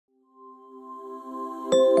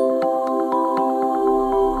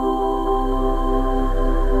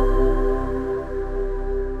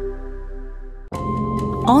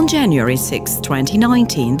On January 6,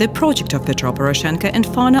 2019, the project of Petro Poroshenko and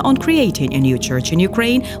Phanar on creating a new church in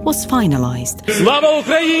Ukraine was finalized. Slava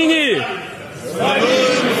Ukraini!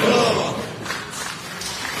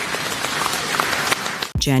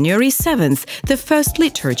 January 7th, the first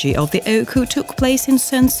liturgy of the Oku took place in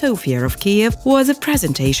St. Sophia of Kiev, where the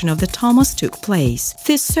presentation of the Tomos took place.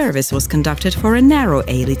 This service was conducted for a narrow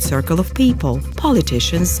elite circle of people –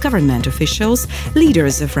 politicians, government officials,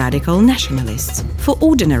 leaders of radical nationalists. For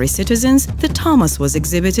ordinary citizens, the Tomos was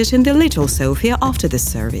exhibited in the Little Sophia after the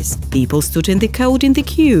service. People stood in the cold in the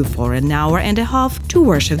queue for an hour and a half to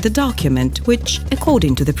worship the document, which,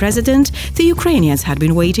 according to the president, the Ukrainians had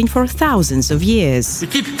been waiting for thousands of years.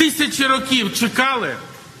 Які тисячі років чекали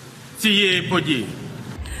цієї події.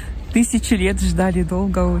 Тысячи лет ждали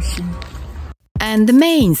долго очень. And the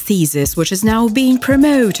main thesis, which is now being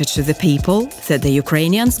promoted to the people, that the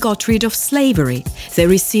Ukrainians got rid of slavery. They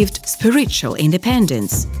received spiritual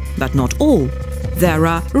independence. But not all. There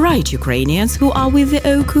are right Ukrainians who are with the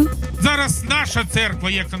Oku. Зараз наша церква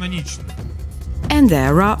є канонічна. And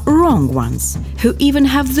there are wrong ones, who even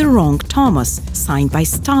have the wrong Tomos, signed by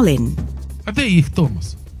Stalin. А де їх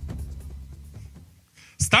Томос?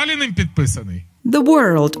 Сталіним підписаний? The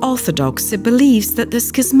world Orthodox believes that the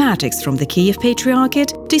schismatics from the Kiev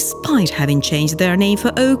Patriarchate, despite having changed their name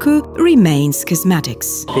for Oku, remain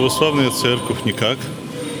schismatics. Православная церковь никак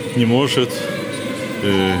не может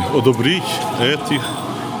одобрить этих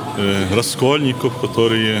раскольников,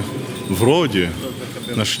 которые вроде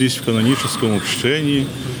нашлись в каноническом общении,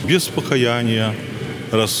 без покаяния.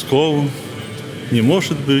 Раскол не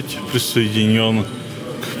может быть присоединен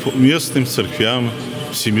к местным церквям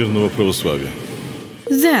всемирного православия.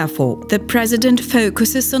 Therefore, the president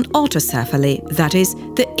focuses on autocephaly, that is,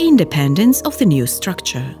 the independence of the new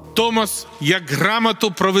structure. Томос як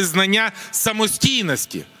грамоту про визнання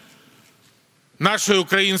самостійності нашої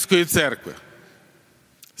української церкви.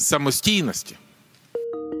 Самостійності.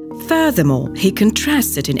 Furthermore, he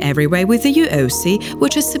contrasts it in every way with the UOC,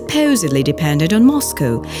 which is supposedly dependent on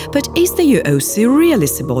Moscow. But is the UOC really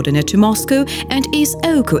subordinate to Moscow, and is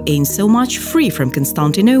Oku in so much free from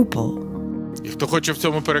Constantinople? І хто хоче в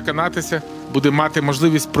цьому переконатися, буде мати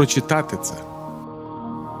можливість прочитати це.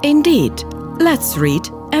 Indeed, let's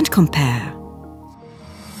read and compare.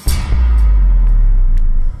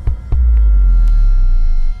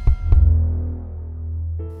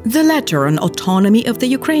 The letter on autonomy of the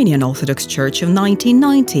Ukrainian Orthodox Church of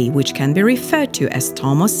 1990, which can be referred to as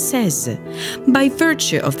Tomos, says, "By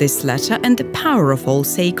virtue of this letter and the power of all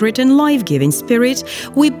sacred and life-giving spirit,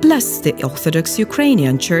 we bless the Orthodox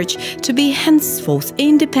Ukrainian Church to be henceforth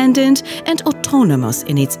independent and autonomous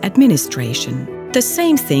in its administration." The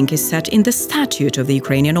same thing is said in the statute of the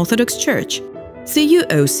Ukrainian Orthodox Church. The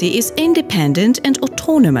UOC is independent and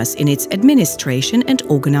autonomous in its administration and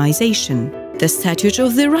organization. The statute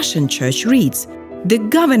of the Russian Church reads, "The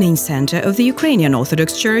governing center of the Ukrainian Orthodox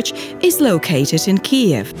Church is located in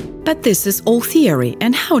Kiev." But this is all theory,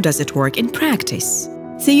 and how does it work in practice?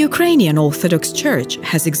 The Ukrainian Orthodox Church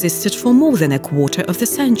has existed for more than a quarter of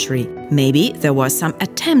the century. Maybe there were some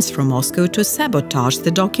attempts from Moscow to sabotage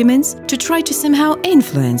the documents, to try to somehow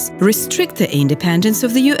influence, restrict the independence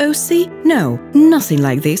of the UOC? No, nothing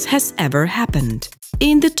like this has ever happened.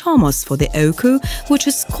 In the Tomos for the Oku, which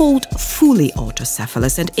is called fully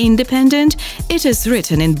autocephalous and independent, it is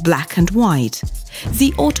written in black and white.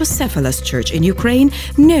 The autocephalous church in Ukraine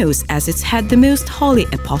knows as its head the most holy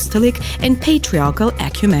apostolic and patriarchal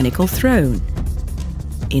ecumenical throne.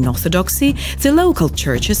 In Orthodoxy, the local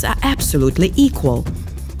churches are absolutely equal.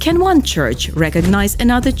 Can one church recognize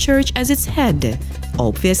another church as its head?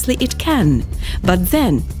 Obviously it can, but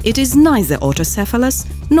then it is neither autocephalous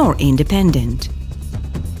nor independent.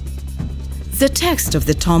 The text of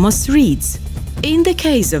the Tomos reads, "In the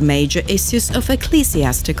case of major issues of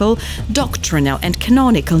ecclesiastical, doctrinal and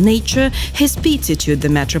canonical nature, His Beatitude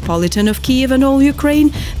the Metropolitan of Kiev and all Ukraine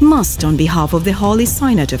must, on behalf of the Holy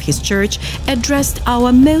Synod of his Church, address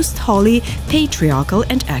our most holy, patriarchal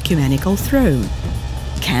and ecumenical throne."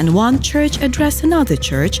 Can one church address another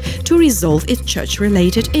church to resolve its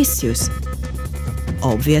church-related issues?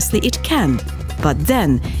 Obviously it can. But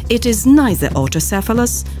then it is neither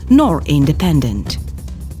autocephalous nor independent.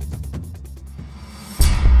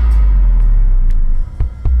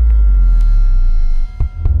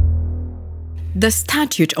 The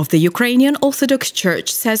statute of the Ukrainian Orthodox Church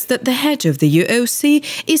says that the head of the UOC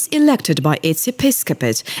is elected by its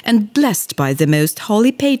episcopate and blessed by the Most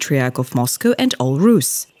Holy Patriarch of Moscow and all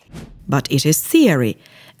Rus. But it is theory.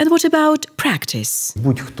 And what about practice?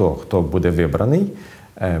 Будь-хто, хто буде вибраний,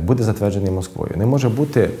 буде затверджений Москвою. Не може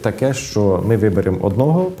бути таке, що ми виберемо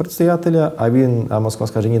одного предстоятеля, а Москва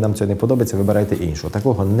скаже, ні, нам це не подобається, вибирайте іншого.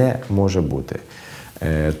 Такого не може бути.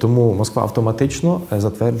 Тому Москва автоматично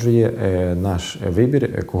затверджує наш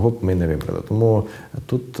вибір, кого б ми не вибрали. Тому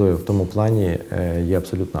тут в тому плані є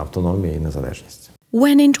абсолютна автономія і незалежність.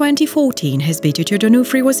 When in 2014 his Petro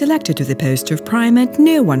Poroshenko was elected to the post of primate,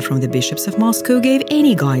 no one from the bishops of Moscow gave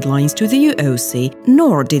any guidelines to the UOC,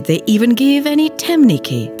 nor did they even give any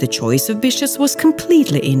temniki. The choice of bishops was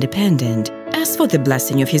completely independent. As for the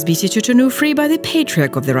blessing of his Petro Poroshenko by the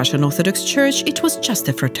Patriarch of the Russian Orthodox Church, it was just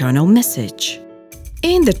a fraternal message.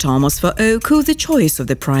 In the Tomos for Oku, the choice of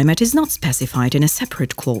the primate is not specified in a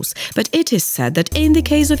separate clause, but it is said that in the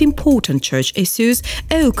case of important church issues,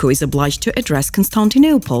 Oku is obliged to address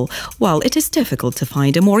Constantinople, while it is difficult to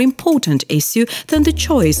find a more important issue than the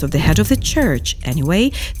choice of the head of the church. Anyway,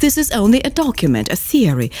 this is only a document, a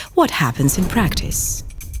theory. What happens in practice?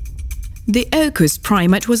 The Oku's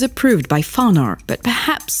primate was approved by Phanar, but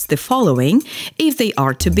perhaps the following, if they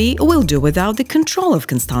are to be, will do without the control of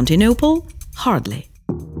Constantinople? Hardly.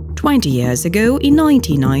 20 years ago, in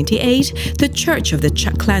 1998, the Church of the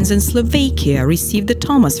Czech clans in Slovakia received the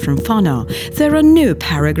Tomos from Phanar. There are no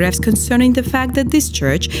paragraphs concerning the fact that this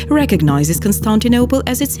church recognizes Constantinople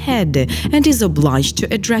as its head and is obliged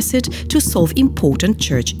to address it to solve important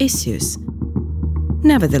church issues.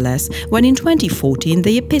 Nevertheless, when in 2014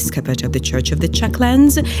 the episcopate of the Church of the Czech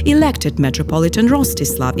lands elected Metropolitan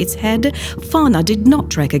Rostislav its head, Phanar did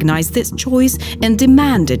not recognize this choice and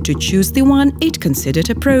demanded to choose the one it considered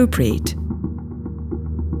appropriate.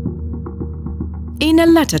 In a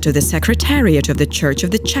letter to the Secretariat of the Church of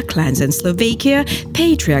the Czech lands in Slovakia,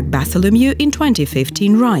 Patriarch Bartholomew in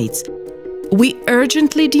 2015 writes, "We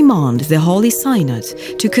urgently demand the Holy Synod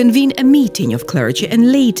to convene a meeting of clergy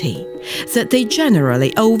and laity, that they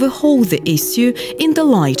generally overhaul the issue in the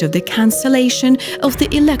light of the cancellation of the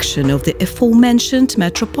election of the aforementioned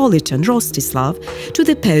Metropolitan Rostislav to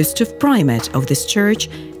the post of primate of this church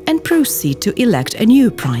and proceed to elect a new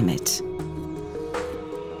primate."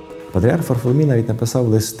 Патріарх Варфоломій навіть написав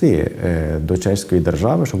листи до чеської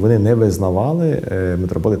держави, щоб вони не визнавали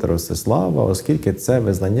митрополита Ростислава, оскільки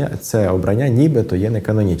це обрання нібито є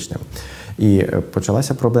неканонічним. І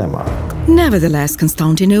почалася проблема. Nevertheless,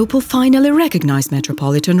 Constantinople finally recognized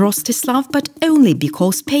Metropolitan Rostislav, but only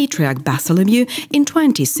because Patriarch Bartholomew in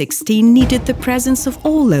 2016 needed the presence of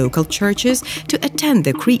all local churches to attend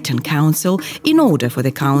the Cretan Council in order for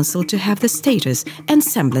the council to have the status and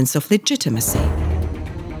semblance of legitimacy.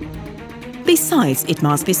 Besides, it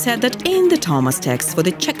must be said that in the Tomos text for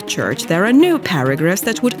the Czech Church there are no paragraphs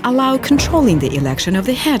that would allow controlling the election of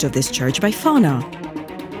the head of this church by Phanar.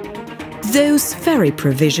 Those very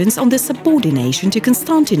provisions on the subordination to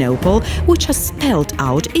Constantinople which are spelled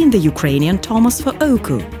out in the Ukrainian Tomos for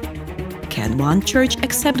Oku. Can one church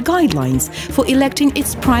accept guidelines for electing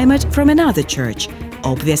its primate from another church?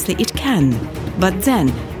 Obviously it can, but then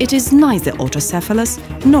it is neither autocephalous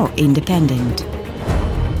nor independent.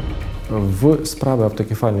 В справи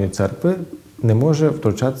автокефальної церкви не може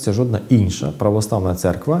втручатися жодна інша православна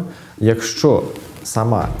церква, якщо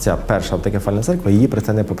сама ця перша автокефальна церква її про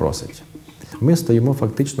це не попросить. Ми стоїмо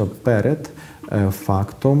фактично перед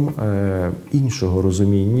фактом іншого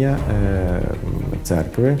розуміння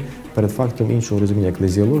церкви, перед фактом іншого розуміння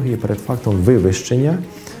еклезіології, перед фактом вивищення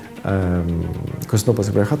Константинопольського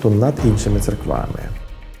патріархату над іншими церквами.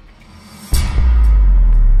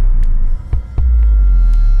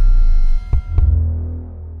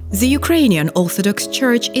 The Ukrainian Orthodox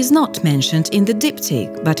Church is not mentioned in the diptych,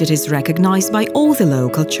 but it is recognized by all the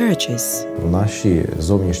local churches. Наші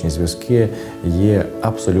зовнішні зв'язки є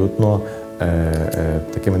абсолютно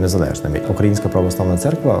такими незалежними. Українська православна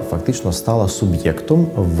церква фактично стала суб'єктом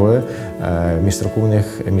в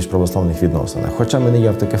міжправославних відносинах. Хоча ми не є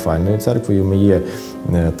автокефальною церквою, ми є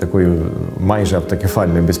такою майже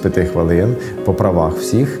автокефальною без 5 хвилин по правах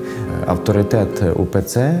всіх. Авторитет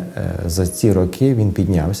УПЦ за ці роки він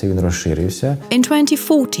піднявся, він розширився. In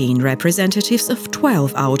 2014, representatives of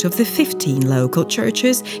 12 out of the 15 local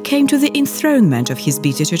churches came to the enthronement of his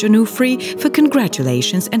Petro Poroshenko for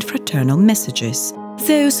congratulations and fraternal messages.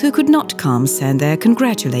 Those who could not come sent their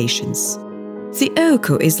congratulations. The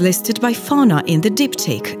Oku is listed by Phanar in the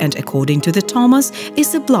diptych and, according to the Tomos,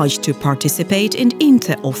 is obliged to participate in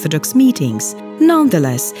inter-Orthodox meetings.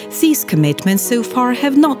 Nonetheless, these commitments so far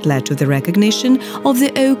have not led to the recognition of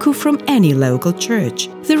the Oku from any local church.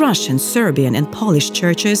 The Russian, Serbian and Polish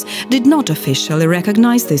churches did not officially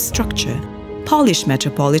recognize this structure. Polish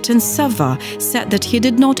Metropolitan Sava said that he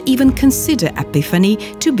did not even consider Epiphany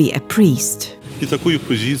to be a priest. І таку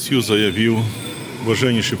позицію заявив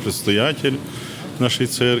блаженніший предстоятель нашей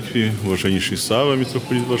церкви, уважаемейший Сава,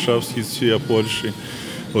 митрополит Варшавский, всея Польши,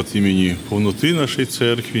 от имени полноты нашей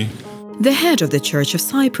церкви. The head of the Church of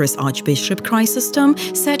Cyprus, Archbishop Chrysostom,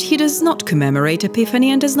 said he does not commemorate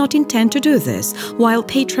Epiphany and does not intend to do this, while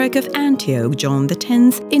Patriarch of Antioch, John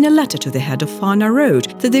X, in a letter to the head of Phanar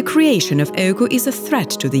wrote that the creation of Oku is a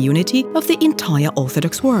threat to the unity of the entire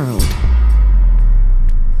Orthodox world.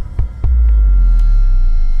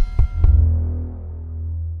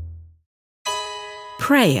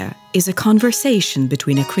 Prayer is a conversation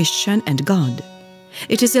between a Christian and God.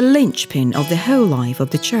 It is a linchpin of the whole life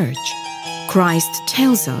of the Church. Christ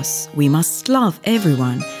tells us we must love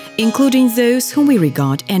everyone, including those whom we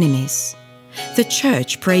regard enemies. The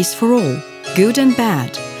Church prays for all, good and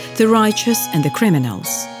bad, the righteous and the criminals.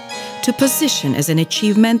 To position as an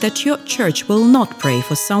achievement that your Church will not pray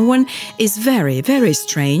for someone is very, very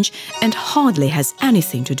strange and hardly has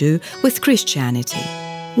anything to do with Christianity.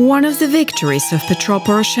 One of the victories of Petro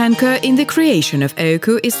Poroshenko in the creation of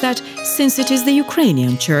Oku is that, since it is the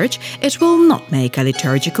Ukrainian Church, it will not make a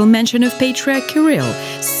liturgical mention of Patriarch Kirill,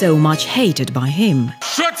 so much hated by him.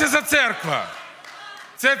 Що це за церква?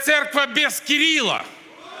 Це церква без Кирила.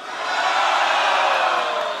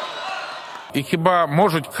 І хіба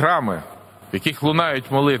можуть храми, в яких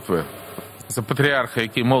лунають молитви за патріарха,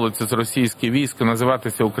 який молиться з російських військ,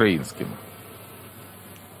 називатися українськими?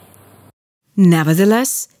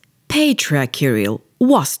 Nevertheless, Patriarch Kirill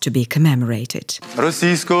was to be commemorated.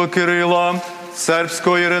 Російського Кирила,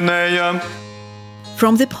 сербського Іринея.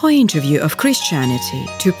 From the point of view of Christianity,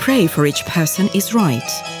 to pray for each person is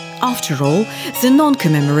right. After all, the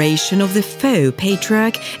non-commemoration of the faux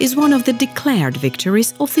patriarch is one of the declared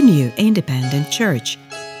victories of the new independent church.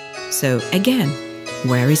 So again,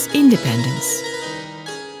 where is independence?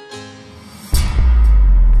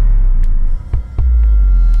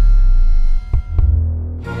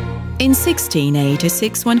 In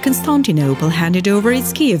 1686, when Constantinople handed over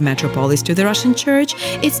its Kiev metropolis to the Russian Church,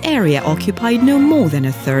 its area occupied no more than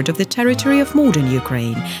a third of the territory of modern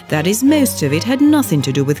Ukraine. That is, most of it had nothing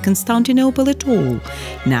to do with Constantinople at all.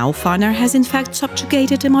 Now Phanar has in fact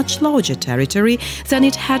subjugated a much larger territory than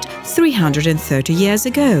it had 330 years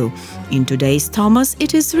ago. In today's Tomos,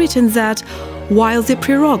 it is written that while the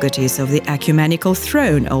prerogatives of the ecumenical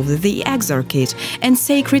throne over the exarchate and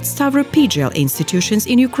sacred stavropedial institutions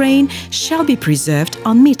in Ukraine shall be preserved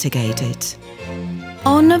unmitigated.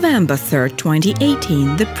 On November 3,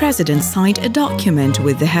 2018, the President signed a document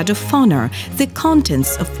with the head of Phanar, the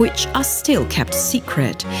contents of which are still kept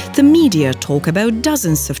secret. The media talk about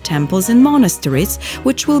dozens of temples and monasteries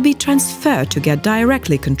which will be transferred to get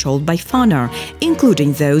directly controlled by Phanar,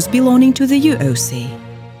 including those belonging to the UOC.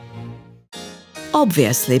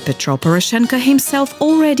 Obviously, Petro Poroshenko himself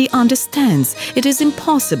already understands it is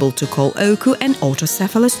impossible to call Oku an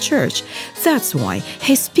autocephalous church. That's why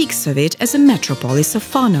he speaks of it as a metropolis of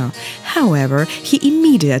Phanar. However, he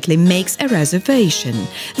immediately makes a reservation.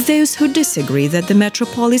 Those who disagree that the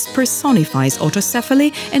metropolis personifies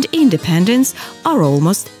autocephaly and independence are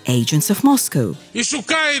almost agents of Moscow. І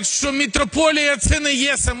шукають, що митрополія – це не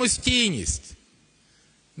є самостійність.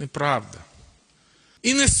 Неправда.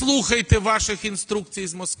 І не слухайте ваших інструкцій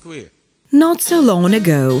з Москви. Not so long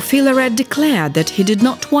ago, Philaret declared that he did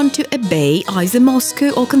not want to obey either Moscow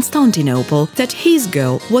or Constantinople, that his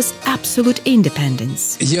goal was absolute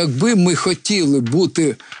independence. Якби ми хотіли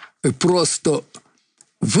бути просто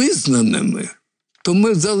визнаними, то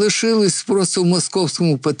ми залишились просто в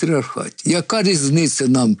московському патріархаті. Яка різниця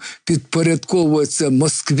нам, підпорядковується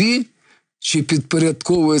Москві чи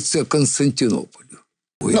підпорядковується Константинополю?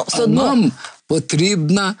 А нам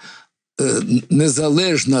потрібна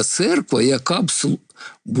незалежна церква, яка б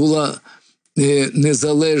була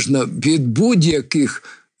незалежна від будь-яких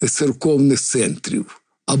церковних центрів,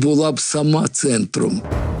 а була б сама центром.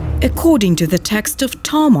 According to the text of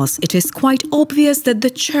Tomos, it is quite obvious that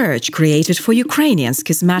the church created for Ukrainian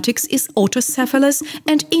schismatics is autocephalous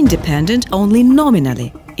and independent only nominally.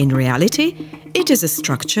 In reality, it is a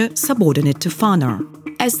structure subordinate to Phanar.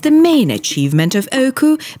 As the main achievement of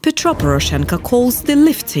Oku, Petro Poroshenko calls the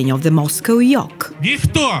lifting of the Moscow yoke.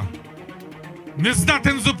 Ніхто не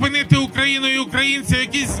здатен зупинити Україну і українців,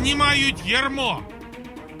 які знімають ярмо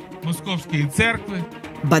Московської церкви.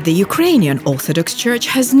 But the Ukrainian Orthodox Church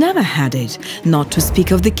has never had it, not to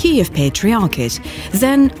speak of the Kiev Patriarchate.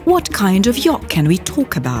 Then what kind of yoke can we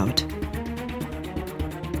talk about?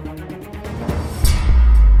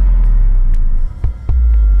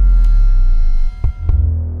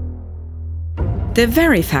 The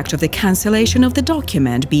very fact of the cancellation of the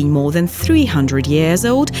document being more than 300 years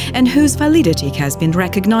old and whose validity has been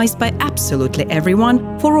recognized by absolutely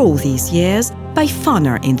everyone for all these years by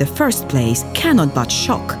Phanar in the first place cannot but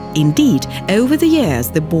shock. Indeed, over the years,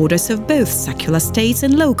 the borders of both secular states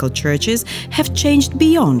and local churches have changed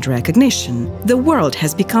beyond recognition. The world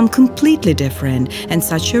has become completely different, and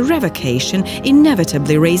such a revocation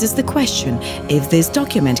inevitably raises the question: if this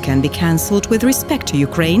document can be cancelled with respect to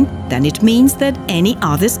Ukraine, then it means that any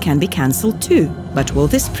others can be cancelled too. But will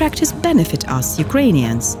this practice benefit us,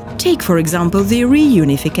 Ukrainians? Take, for example, the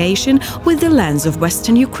reunification with the lands of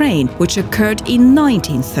Western Ukraine, which occurred in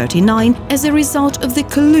 1939 as a result of the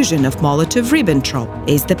collusion of Molotov-Ribbentrop.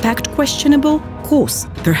 Is the pact questionable? Of course,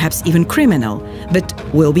 perhaps even criminal. But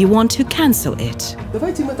will we want to cancel it?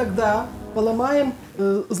 Давайте мы тогда поламаємо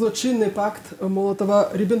злочинний пакт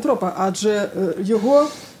Молотова-Ріббентропа, адже його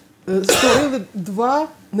створили два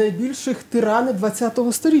найбільших тирани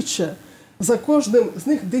ХХ століття. За кожним з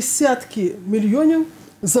них десятки мільйонів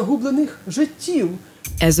загублених життів.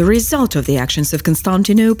 As a result of the actions of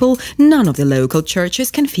Constantinople, none of the local churches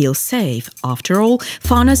can feel safe. After all,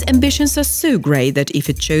 Phanar's ambitions are so great that if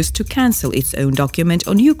it chose to cancel its own document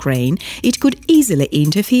on Ukraine, it could easily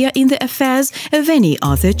interfere in the affairs of any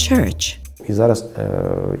other church. І зараз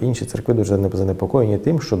інші церкви дуже занепокоєні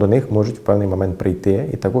тим, що до них можуть в певний момент прийти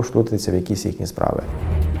і також втрутитися в якісь їхні справи.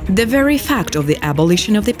 The very fact of the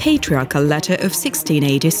abolition of the patriarchal letter of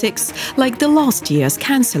 1686, like the last year's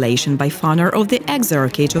cancellation by Phanar of the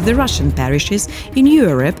exarchate of the Russian parishes in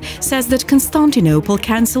Europe, says that Constantinople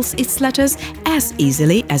cancels its letters as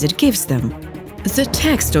easily as it gives them. The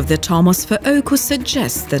text of the Tomos for Oku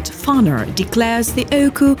suggests that Phanar declares the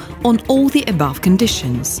Oku on all the above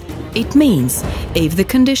conditions. It means, if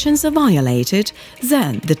the conditions are violated,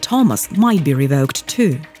 then the Tomos might be revoked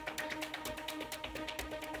too.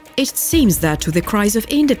 It seems that to the cries of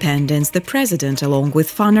independence, the president, along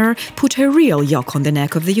with Phanar, put a real yoke on the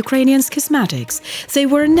neck of the Ukrainian schismatics. They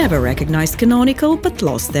were never recognized canonical, but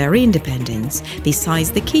lost their independence.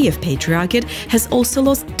 Besides, the Kiev Patriarchate has also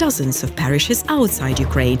lost dozens of parishes outside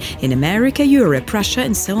Ukraine, in America, Europe, Russia,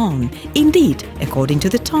 and so on. Indeed, according to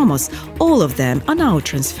the Tomos, all of them are now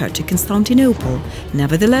transferred to Constantinople.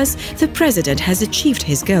 Nevertheless, the president has achieved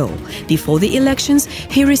his goal. Before the elections,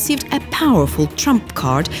 he received a powerful trump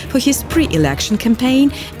card for his pre-election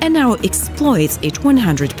campaign and now exploits it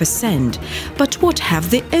 100%. But what have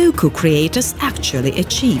the Oku creators actually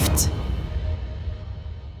achieved?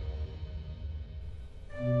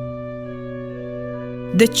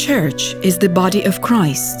 The Church is the body of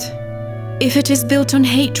Christ. If it is built on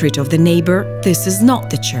hatred of the neighbor, this is not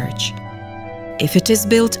the Church. If it is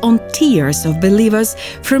built on tears of believers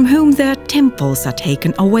from whom their temples are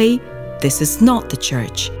taken away, this is not the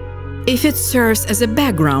Church. If it serves as a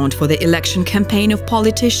background for the election campaign of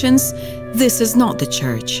politicians, this is not the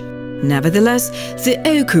Church. Nevertheless, the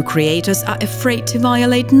Oku creators are afraid to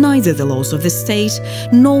violate neither the laws of the state,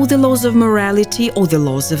 nor the laws of morality or the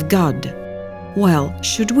laws of God. Well,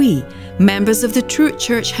 should we, members of the true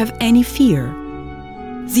Church, have any fear?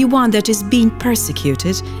 The one that is being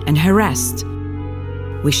persecuted and harassed?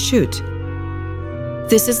 We should.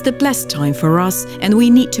 This is the blessed time for us, and we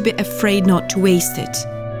need to be afraid not to waste it.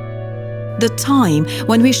 The time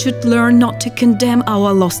when we should learn not to condemn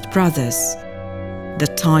our lost brothers.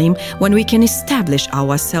 The time when we can establish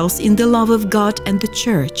ourselves in the love of God and the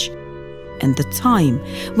Church. And the time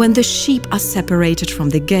when the sheep are separated from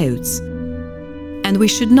the goats. And we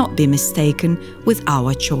should not be mistaken with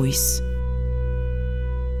our choice.